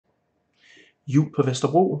Jul på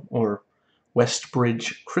Vesterbro, or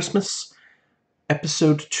Westbridge Christmas,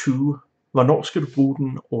 episode 2, Hvornår skal du bruge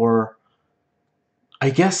den, or I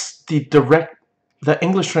guess the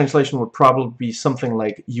English translation would probably be something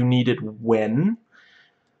like you need it when.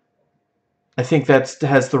 I think that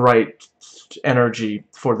has the right energy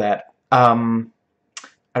for that.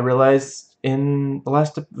 I realized in the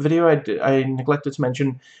last video I neglected to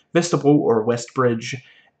mention Vesterbro, or Westbridge,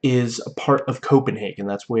 is a part of Copenhagen.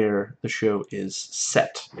 That's where the show is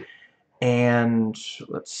set. And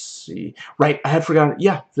let's see. Right, I had forgotten.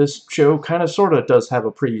 Yeah, this show kind of sort of does have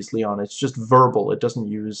a previously on. It's just verbal. It doesn't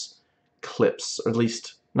use clips, or at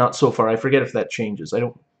least not so far. I forget if that changes. I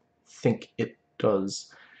don't think it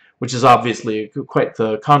does, which is obviously quite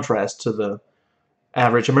the contrast to the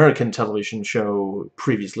average American television show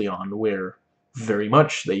previously on, where very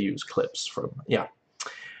much they use clips from. Yeah.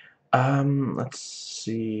 Let's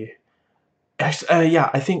see. Actually,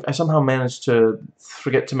 yeah, I think I somehow managed to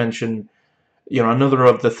forget to mention, another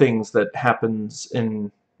of the things that happens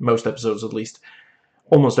in most episodes, at least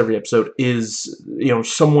almost every episode, is,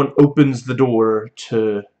 someone opens the door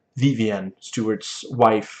to Vivian, Stuart's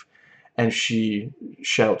wife, and she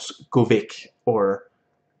shouts, "Gå væk," or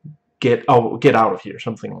get out of here,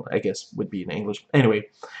 something I guess would be in English. Anyway,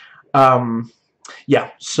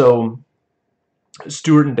 yeah, so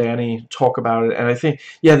Stuart and Danny talk about it, and I think,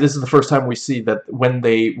 yeah, this is the first time we see that when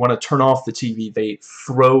they want to turn off the TV, they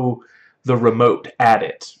throw the remote at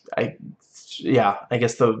it. I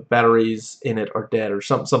guess the batteries in it are dead, or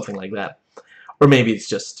something like that. Or maybe it's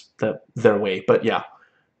just their way, but yeah,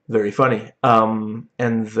 very funny. And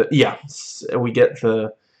we get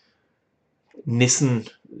the Nissen,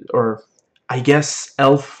 or I guess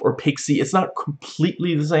elf or pixie. It's not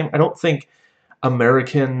completely the same. I don't think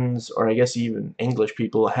Americans, or I guess even English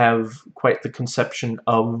people, have quite the conception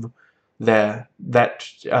of that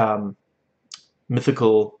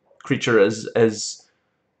mythical creature as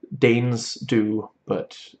Danes do.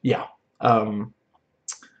 But yeah,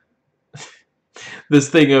 this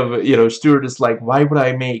thing of, Stuart is like, why would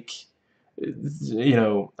I make,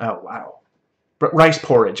 oh wow, rice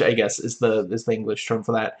porridge, I guess is the English term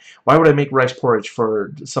for that. Why would I make rice porridge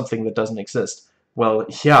for something that doesn't exist? Well,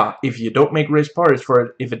 yeah, if you don't make rice porridge for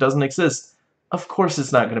it, if it doesn't exist, of course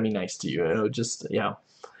it's not going to be nice to you. Just, yeah.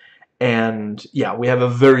 And, yeah, we have a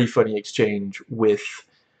very funny exchange with,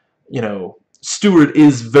 Stuart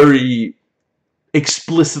is very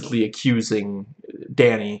explicitly accusing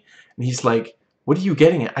Danny, and he's like, what are you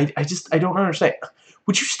getting at? I don't understand.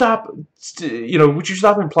 Would you stop, would you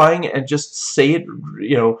stop implying it and just say it,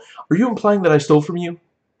 are you implying that I stole from you?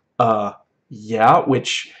 Yeah,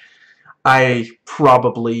 which I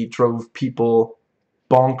probably drove people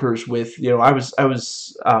bonkers with. I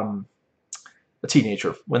was a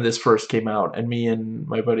teenager when this first came out, and me and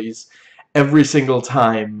my buddies, every single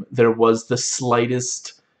time there was the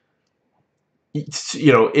slightest,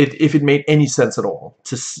 if it made any sense at all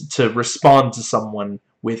to respond to someone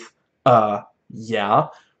with yeah,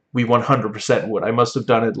 we 100% would. I must have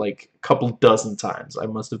done it like a couple dozen times. I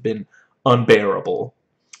must have been unbearable.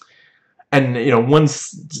 And,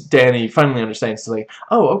 once Danny finally understands, he's like,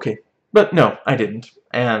 oh, okay. But no, I didn't.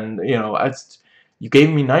 And, you gave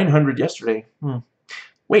me 900 yesterday.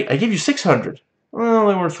 Wait, I gave you 600. Well,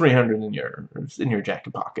 there were 300 in your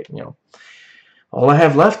jacket pocket, All I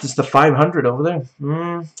have left is the 500 over there.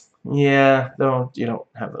 Yeah, you don't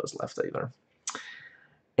have those left either.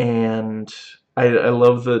 And I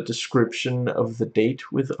love the description of the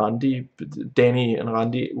date with Randi, Danny and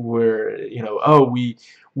Randi, where, oh, we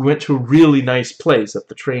went to a really nice place at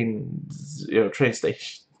the train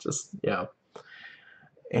station. Just, yeah.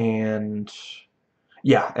 And,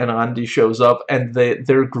 yeah, and Randi shows up, and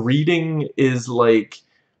their greeting is, like,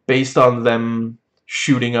 based on them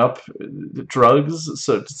shooting up the drugs,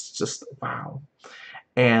 so it's just, wow.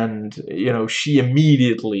 And, she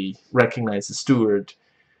immediately recognizes Stuart.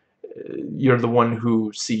 You're the one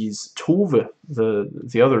who sees Tove,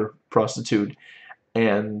 the other prostitute,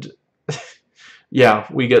 and yeah,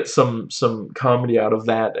 we get some comedy out of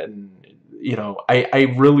that. And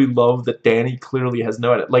I really love that Danny clearly has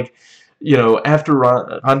no idea. Like, after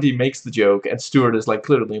Randi makes the joke and Stuart is like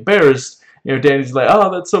clearly embarrassed, Danny's like, oh,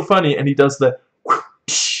 that's so funny, and he does the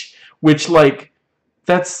whoosh, which, like,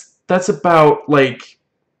 that's about, like,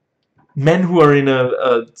 men who are in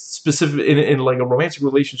a specific, in like a romantic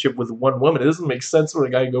relationship with one woman. It doesn't make sense for a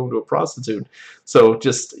guy going to a prostitute. So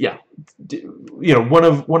just, yeah, one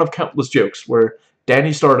of countless jokes where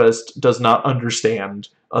Danny Stardust does not understand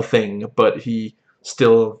a thing, but he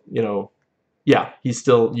still, yeah, he's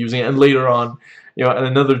still using it. And later on, and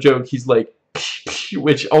another joke, he's like,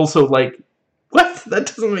 which also, like, what? That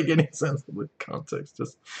doesn't make any sense in the context.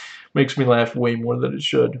 Just makes me laugh way more than it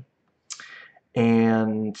should.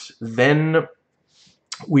 And then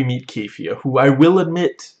we meet Kefia, who I will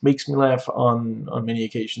admit makes me laugh on many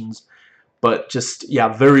occasions, but just, yeah,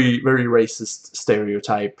 very, very racist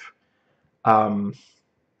stereotype.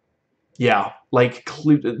 Yeah, like,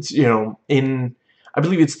 you know, I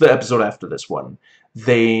believe it's the episode after this one,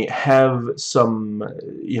 they have some,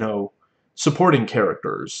 you know, supporting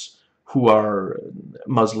characters who are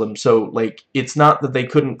Muslim. So, like, it's not that they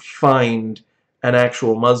couldn't find an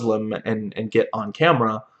actual Muslim and get on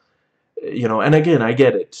camera, you know, and again, I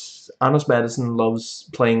get it. Honest Madison loves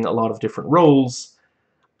playing a lot of different roles.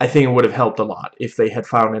 I think it would have helped a lot if they had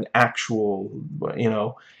found an actual, you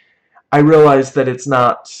know, I realize that it's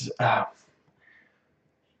not,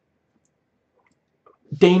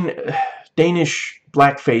 Danish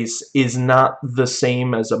blackface is not the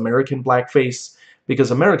same as American blackface,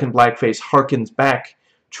 because American blackface harkens back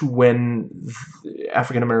to when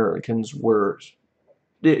African Americans were,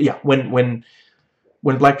 yeah, when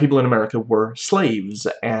black people in America were slaves,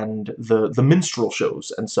 and the minstrel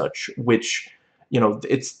shows and such, which, you know,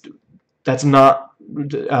 that's not,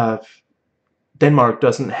 Denmark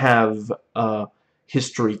doesn't have a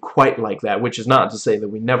history quite like that, which is not to say that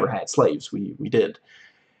we never had slaves. We did.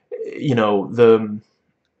 You know,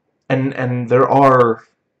 and there are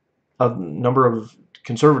a number of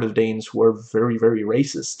conservative Danes who are very, very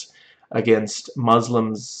racist against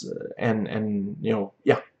Muslims and you know,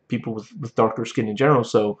 yeah, people with darker skin in general.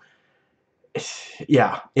 So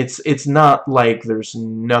yeah, it's not like there's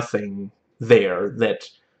nothing there that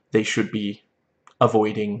they should be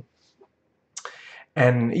avoiding.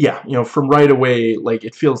 And yeah, you know, from right away, like,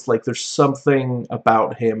 it feels like there's something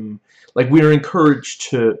about him, like, we're encouraged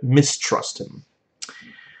to mistrust him.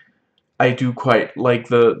 I do quite like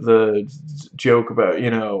the joke about, you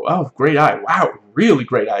know, oh, great eye, wow, really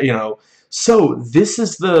great eye, you know. So this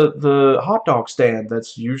is the hot dog stand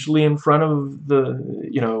that's usually in front of the,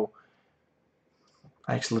 you know,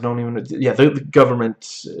 I actually don't even, yeah, the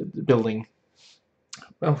government building.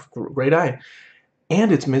 Oh, great eye,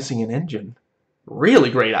 and it's missing an engine. Really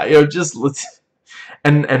great eye, you know, just let's.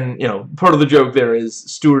 And you know, part of the joke there is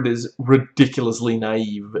Stuart is ridiculously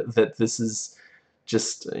naive that this is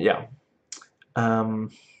just, yeah.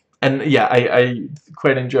 And yeah, I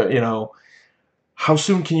quite enjoy, you know, how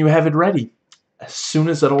soon can you have it ready? As soon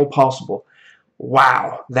as at all possible.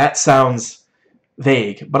 Wow, that sounds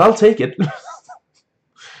vague, but I'll take it.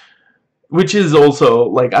 Which is also,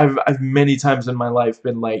 like, I've many times in my life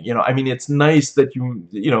been like, you know, I mean, it's nice that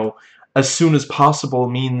you know, as soon as possible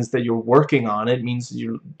means that you're working on it, means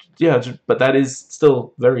you're, yeah, but that is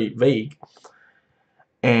still very vague.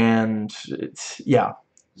 And yeah,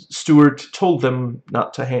 Stuart told them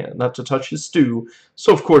not to touch his stew,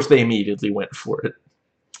 so of course they immediately went for it.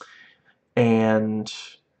 And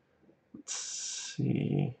let's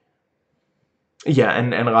see, yeah,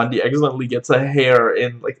 and Randi excellently gets a hair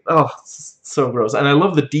in, like, oh, so gross. And I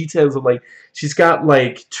love the details of, like, she's got,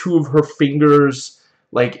 like, two of her fingers,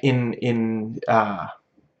 like, in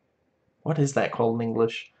what is that called in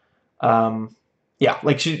English? Yeah,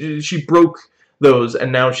 like, she broke those,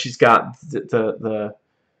 and now she's got the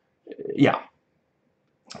yeah,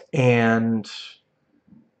 and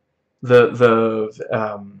the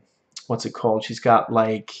what's it called? She's got,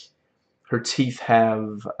 like, her teeth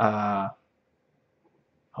have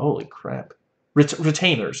holy crap,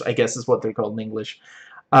 retainers, I guess is what they're called in English.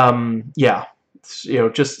 Yeah, you know,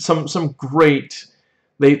 just some great.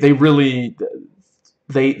 They really,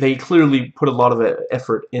 they clearly put a lot of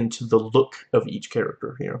effort into the look of each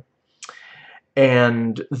character here.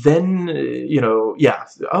 And then, you know, yeah,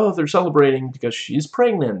 oh, they're celebrating because she's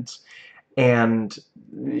pregnant. And,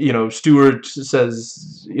 you know, Stuart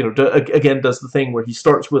says, you know, again, does the thing where he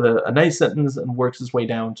starts with a nice sentence and works his way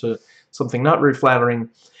down to something not very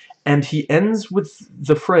flattering. And he ends with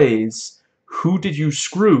the phrase, "Who did you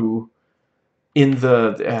screw?" in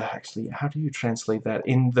the, actually, how do you translate that?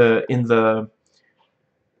 In the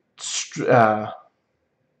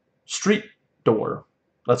street door.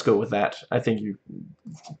 Let's go with that. I think you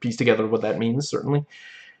piece together what that means, certainly.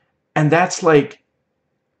 And that's like,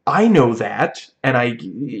 I know that, and I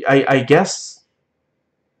guess,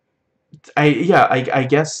 I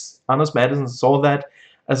guess Honest Madison saw that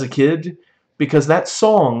as a kid, because that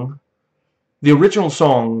song, the original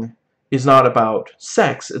song, is not about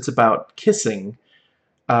sex, it's about kissing.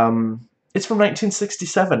 It's from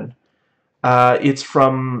 1967. It's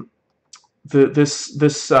from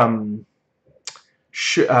this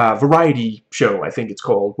variety show, I think it's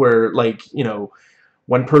called, where, like, you know,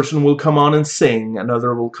 one person will come on and sing,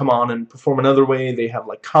 another will come on and perform another way. They have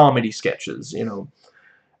like comedy sketches, you know.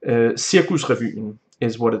 Cirkusrevyen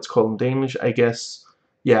is what it's called in Danish, I guess.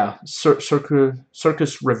 Yeah,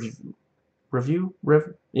 circus review,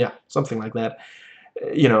 yeah, something like that.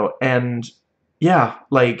 You know, and yeah,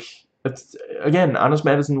 like, it's, again, Anders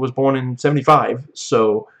Madsen was born in 75,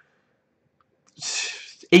 so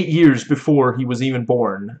 8 years before he was even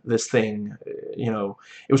born, this thing, you know,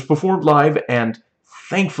 it was performed live, and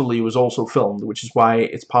thankfully it was also filmed, which is why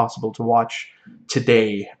it's possible to watch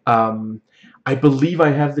today. I believe I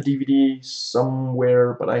have the DVD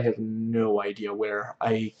somewhere, but I have no idea where.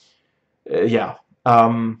 Yeah.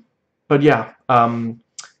 But yeah,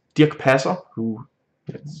 Dirch Passer, who,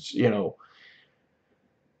 you know,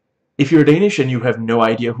 if you're Danish and you have no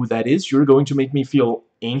idea who that is, you're going to make me feel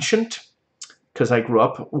ancient, because I grew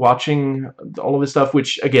up watching all of his stuff,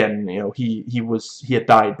 which, again, you know, he had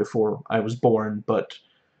died before I was born, but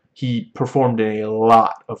he performed in a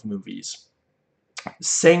lot of movies.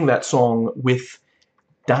 Sang that song with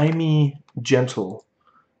Daimi Gentle,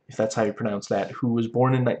 if that's how you pronounce that, who was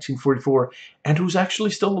born in 1944, and who's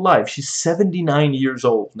actually still alive. She's 79 years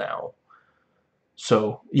old now.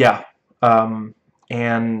 So, yeah. And,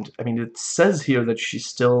 I mean, it says here that she's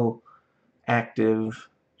still active.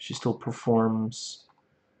 She still performs.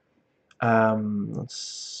 Let's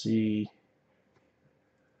see.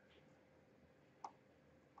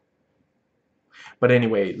 But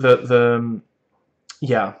anyway,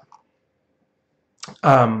 yeah.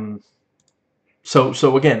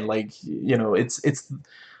 So again, like, you know,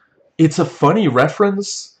 it's a funny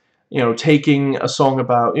reference, you know, taking a song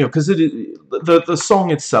about, you know, because the song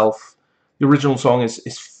itself, the original song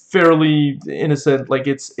is fairly innocent. Like,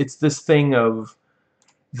 it's this thing of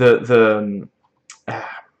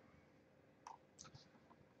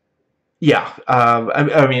yeah,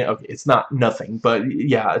 I mean, okay, it's not nothing, but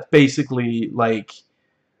yeah, it's basically like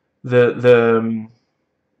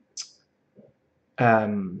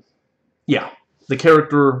yeah, the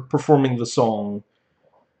character performing the song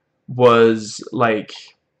was like,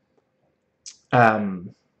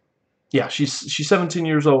 yeah, she's 17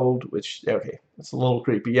 years old, which, okay, that's a little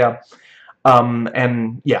creepy, yeah.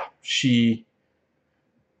 And yeah, she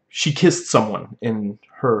kissed someone in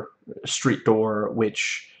her street door,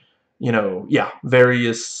 which, you know, yeah,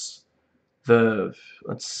 let's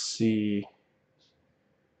see,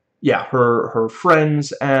 yeah, her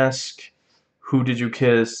friends ask, who did you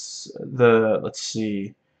kiss? Let's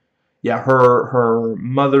see, yeah, her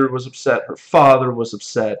mother was upset, her father was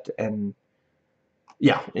upset, and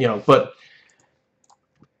yeah, you know, but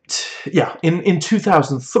yeah, in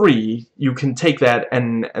 2003, you can take that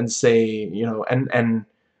and say, you know, and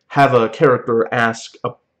have a character ask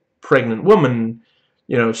a pregnant woman,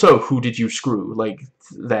 you know, so who did you screw, like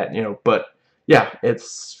that, you know. But yeah,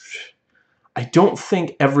 I don't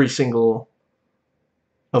think every single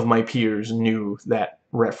of my peers knew that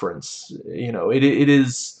reference. You know,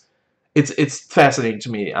 it's fascinating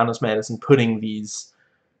to me, Anders Madsen putting these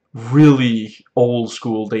really old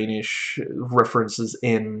school Danish references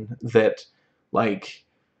in that, like,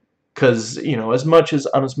 because, you know, as much as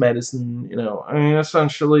Anders Madsen, you know, I mean,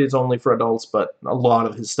 essentially it's only for adults, but a lot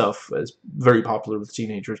of his stuff is very popular with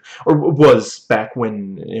teenagers, or was back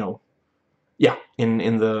when, you know, yeah, in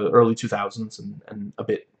the early 2000s and a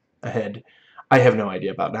bit ahead. I have no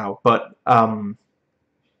idea about now, but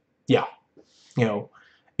yeah, you know,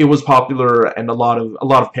 it was popular, and a lot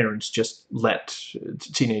of parents just let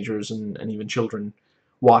teenagers and even children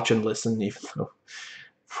watch and listen, even though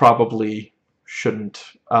probably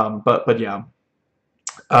shouldn't. But yeah,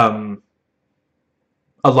 a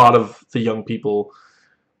lot of the young people,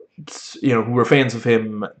 you know, who were fans of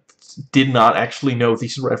him did not actually know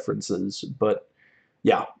these references. But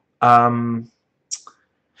yeah.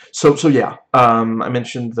 So yeah, I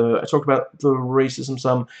mentioned I talked about the racism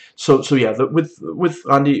some. So yeah, with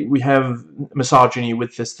Andy, we have misogyny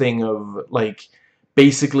with this thing of, like,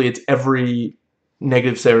 basically it's every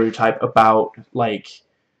negative stereotype about, like,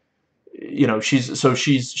 you know,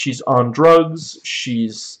 she's on drugs,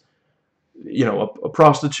 she's, you know, a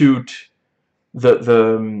prostitute,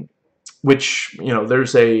 which, you know,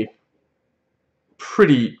 there's a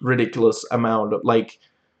pretty ridiculous amount of, like,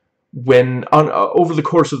 when over the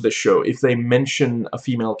course of this show, if they mention a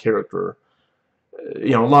female character,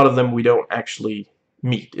 you know, a lot of them we don't actually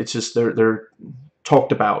meet. It's just they're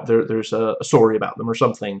talked about. There's a story about them or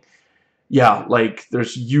something. Yeah, like,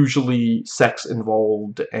 there's usually sex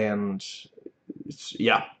involved, and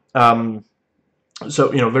yeah.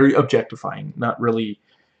 So, you know, very objectifying, not really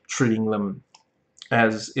treating them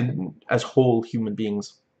as whole human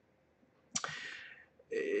beings.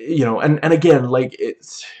 you know, and again, like,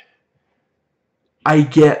 I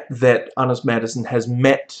get that Anders Madsen has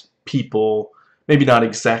met people, maybe not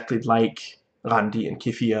exactly like Randi and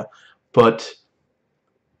Kefir, but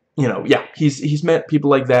you know, yeah, he's met people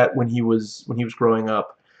like that when he was growing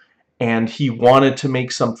up, and he wanted to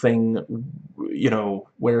make something, you know,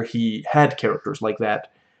 where he had characters like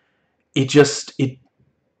that. It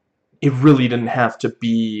really didn't have to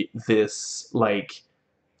be this, like,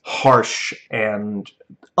 harsh and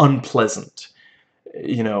unpleasant.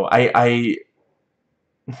 You know, I've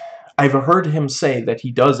heard him say that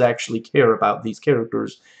he does actually care about these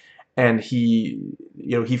characters, and you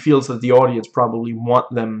know, he feels that the audience probably want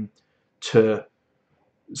them to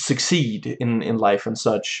succeed in life and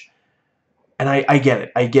such. And I get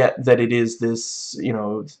it. I get that it is this, you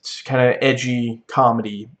know, kind of edgy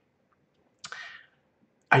comedy.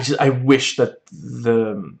 I wish that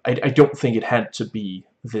I don't think it had to be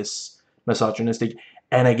this misogynistic.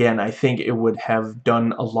 And again, I think it would have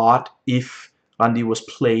done a lot if Randi was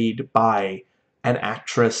played by an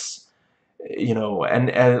actress, you know,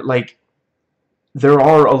 and like, there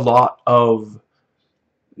are a lot of,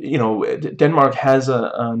 you know, Denmark has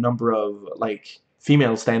a number of, like,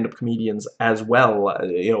 female stand-up comedians as well,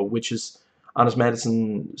 you know, which is, Anders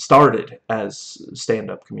Madsen started as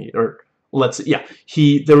stand-up comedian, or yeah,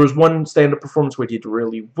 there was one stand-up performance where he did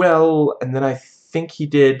really well, and then I think he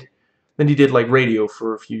did like radio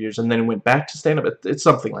for a few years, and then he went back to stand-up. It's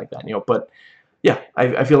something like that, you know. But yeah,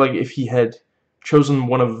 I feel like if he had chosen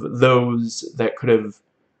one of those that could have,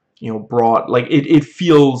 you know, brought, like, it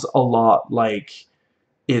feels a lot like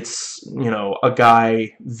it's, you know, a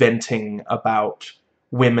guy venting about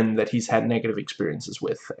women that he's had negative experiences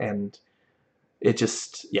with, and it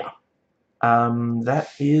just, yeah. That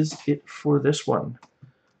is it for this one.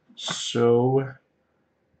 So,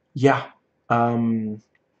 yeah. I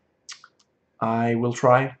will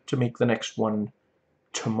try to make the next one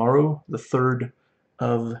tomorrow, the 3rd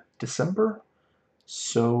of December.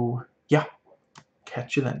 So, yeah.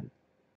 Catch you then.